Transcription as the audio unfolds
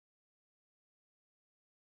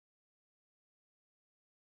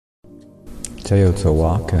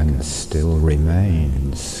Teotihuacan still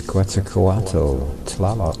remains, Quetzalcoatl,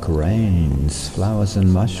 Tlaloc reigns, flowers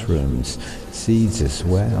and mushrooms, seeds as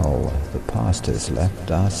well. The past has left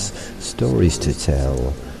us stories to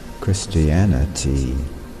tell. Christianity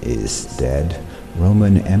is dead.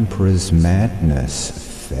 Roman emperor's madness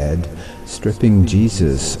fed, stripping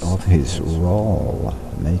Jesus of his role,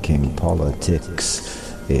 making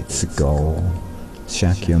politics its goal.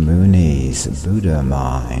 Shakyamuni's Buddha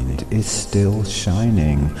mind is still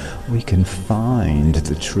shining. We can find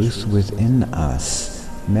the truth within us.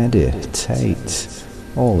 Meditate.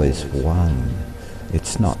 All is one.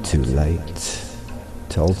 It's not too late.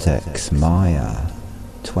 Toltec's Maya.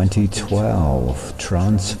 2012.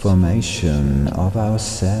 Transformation of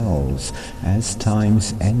ourselves. As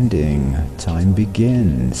time's ending, time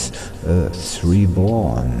begins. Earth's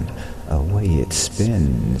reborn. Away it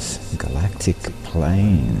spins, galactic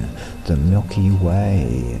plane, the Milky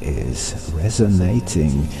Way is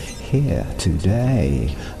resonating here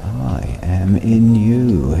today. I am in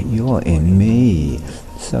you, you're in me,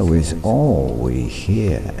 so is all we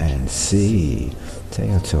hear and see.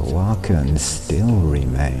 Teotihuacan still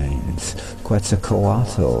remains,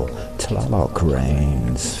 Quetzalcoatl, Tlaloc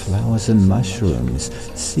reigns, flowers and mushrooms,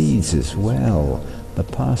 seeds as well. The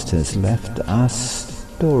past has left us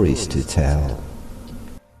stories to tell.